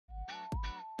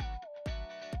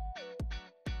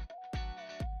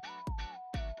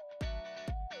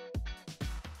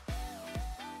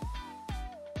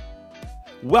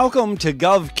Welcome to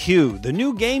Govq, the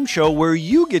new game show where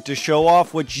you get to show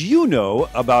off what you know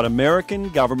about American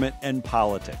government and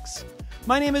politics.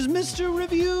 My name is Mr.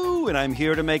 Review, and I'm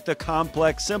here to make the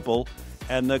complex simple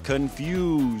and the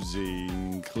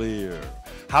confusing clear.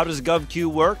 How does Govq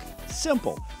work?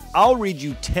 Simple. I'll read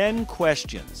you 10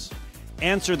 questions.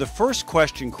 Answer the first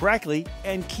question correctly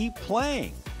and keep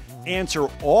playing. Answer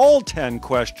all 10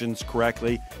 questions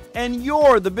correctly, and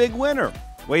you're the big winner.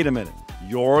 Wait a minute.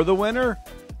 You're the winner?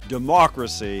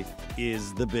 Democracy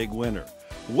is the big winner.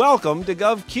 Welcome to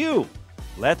Govq.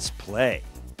 Let's play.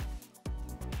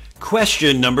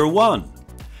 Question number 1.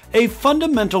 A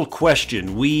fundamental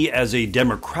question we as a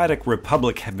democratic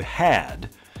republic have had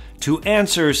to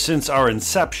answer since our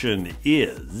inception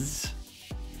is: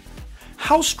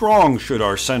 how strong should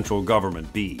our central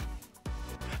government be?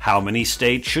 How many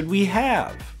states should we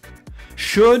have?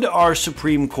 Should our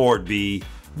Supreme Court be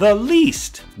the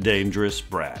least dangerous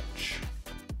branch?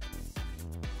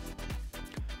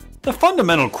 The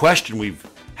fundamental question we've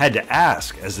had to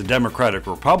ask as a democratic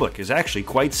republic is actually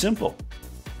quite simple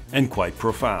and quite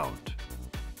profound.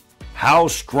 How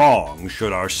strong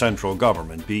should our central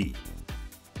government be?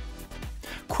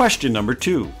 Question number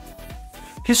 2.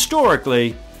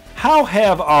 Historically, how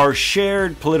have our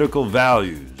shared political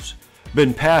values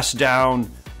been passed down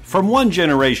from one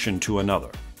generation to another?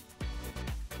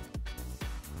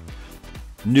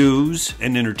 News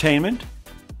and entertainment,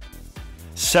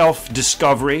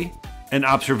 self-discovery and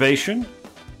observation,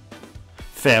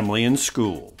 family and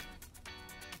school.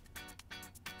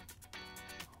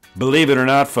 Believe it or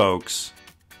not, folks,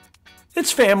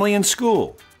 it's family and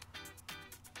school.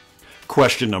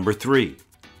 Question number 3.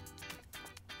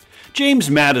 James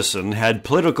Madison had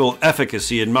political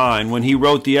efficacy in mind when he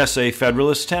wrote the essay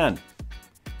Federalist 10.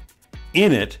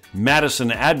 In it,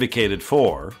 Madison advocated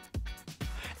for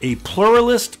a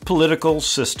pluralist political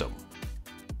system,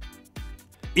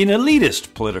 an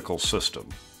elitist political system,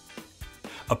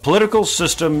 a political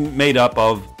system made up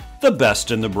of the best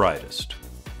and the brightest.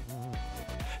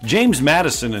 James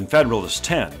Madison in Federalist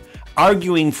 10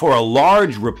 arguing for a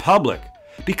large republic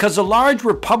because a large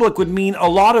republic would mean a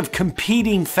lot of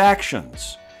competing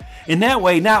factions. In that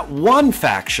way, not one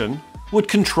faction would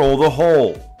control the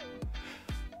whole.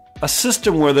 A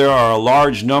system where there are a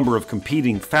large number of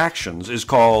competing factions is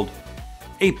called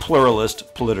a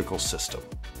pluralist political system.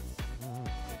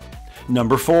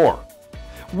 Number 4.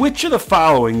 Which of the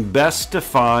following best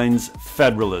defines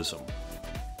federalism?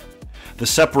 The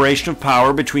separation of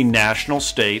power between national,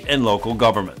 state, and local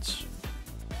governments.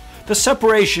 The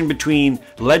separation between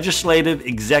legislative,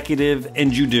 executive,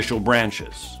 and judicial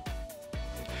branches.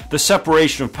 The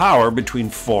separation of power between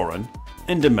foreign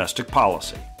and domestic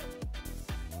policy.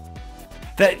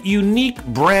 That unique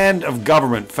brand of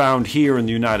government found here in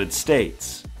the United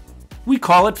States, we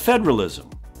call it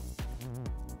federalism.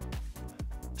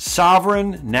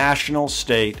 Sovereign, national,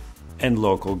 state, and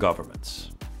local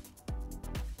governments.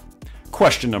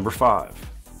 Question number 5.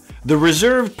 The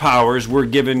reserved powers were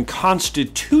given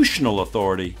constitutional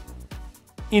authority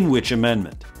in which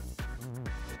amendment?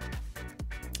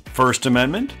 First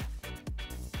Amendment,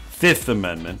 Fifth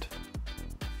Amendment,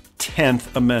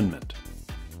 10th Amendment.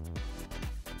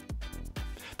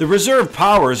 The reserved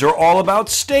powers are all about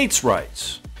states'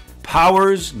 rights,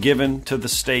 powers given to the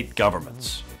state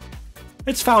governments.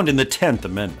 It's found in the 10th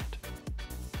Amendment.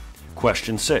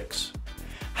 Question 6.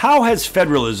 How has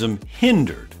federalism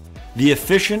hindered the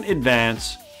efficient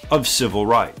advance of civil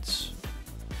rights?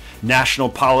 National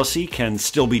policy can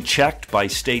still be checked by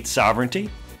state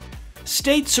sovereignty.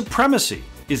 State supremacy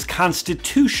is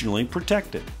constitutionally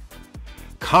protected.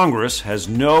 Congress has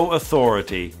no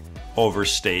authority over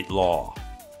state law.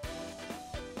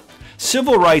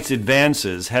 Civil rights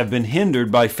advances have been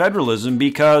hindered by federalism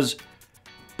because,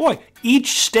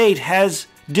 each state has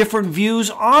different views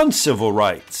on civil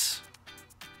rights.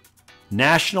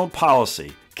 National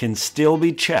policy can still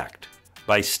be checked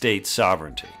by state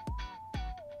sovereignty.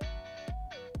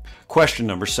 Question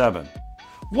number 7.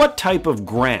 What type of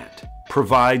grant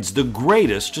provides the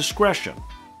greatest discretion?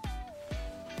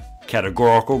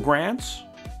 Categorical grants,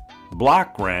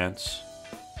 block grants,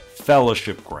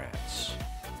 fellowship grants.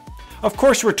 Of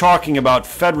course, we're talking about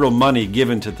federal money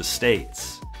given to the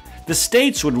states. The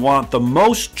states would want the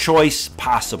most choice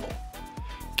possible.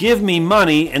 Give me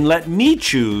money and let me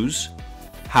choose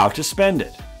how to spend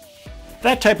it.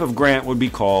 That type of grant would be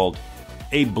called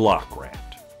a block grant.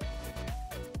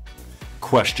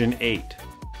 Question 8.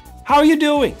 How are you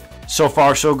doing? So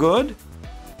far, so good?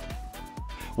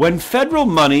 When federal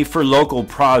money for local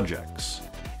projects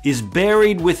is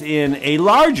buried within a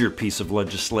larger piece of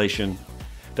legislation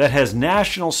that has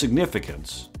national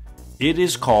significance, It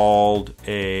is called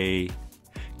a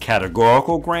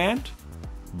categorical grant,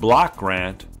 block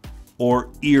grant, or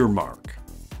earmark.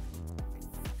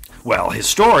 Well,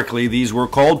 historically, these were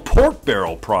called pork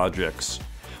barrel projects.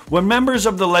 When members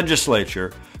of the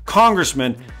legislature,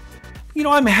 congressmen,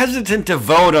 I'm hesitant to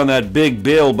vote on that big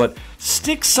bill, but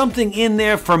stick something in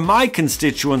there for my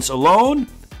constituents alone,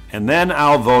 and then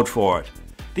I'll vote for it.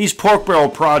 These pork barrel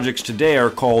projects today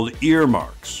are called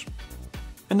earmarks.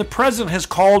 And the president has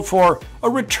called for a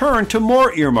return to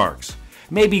more earmarks,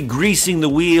 maybe greasing the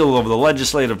wheel of the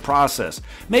legislative process.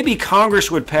 Maybe Congress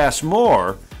would pass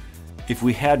more if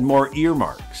we had more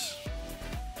earmarks.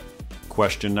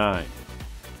 Question 9.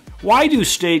 Why do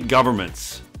state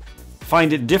governments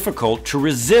find it difficult to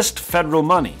resist federal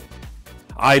money,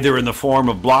 either in the form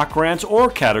of block grants or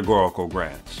categorical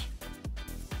grants?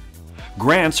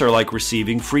 Grants are like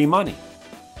receiving free money.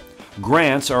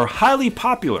 Grants are highly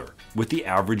popular with the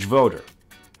average voter.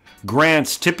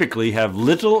 Grants typically have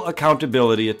little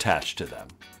accountability attached to them.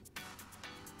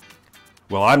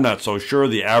 Well, I'm not so sure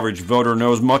the average voter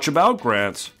knows much about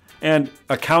grants. And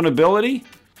accountability?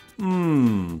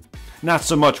 Not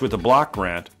so much with a block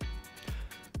grant.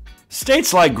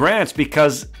 States like grants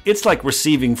because it's like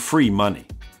receiving free money.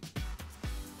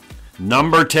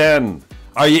 Number 10.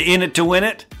 Are you in it to win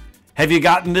it? Have you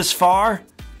gotten this far?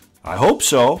 I hope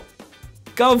so.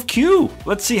 Govq.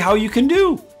 Let's see how you can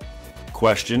do.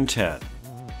 Question 10.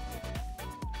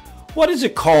 What is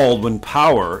it called when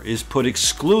power is put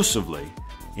exclusively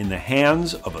in the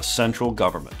hands of a central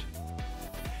government?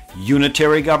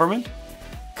 Unitary government?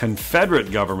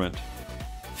 Confederate government?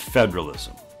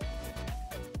 Federalism?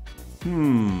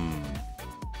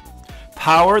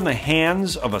 Power in the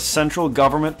hands of a central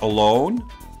government alone?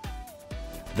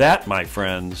 That, my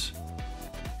friends,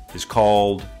 is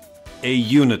called a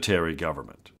unitary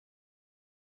government.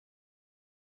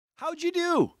 How'd you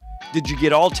do? Did you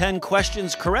get all 10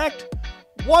 questions correct?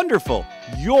 Wonderful!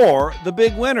 You're the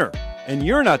big winner. And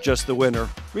you're not just the winner.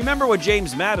 Remember what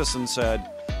James Madison said,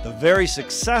 "The very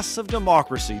success of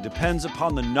democracy depends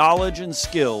upon the knowledge and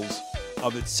skills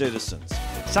of its citizens."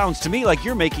 Sounds to me like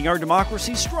you're making our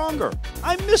democracy stronger.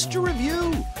 I'm Mr.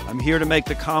 Review. I'm here to make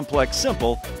the complex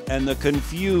simple and the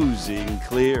confusing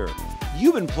clear.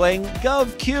 You've been playing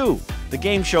Govq, the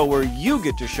game show where you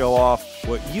get to show off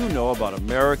what you know about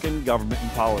American government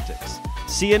and politics.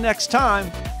 See you next time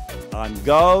on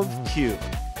Govq.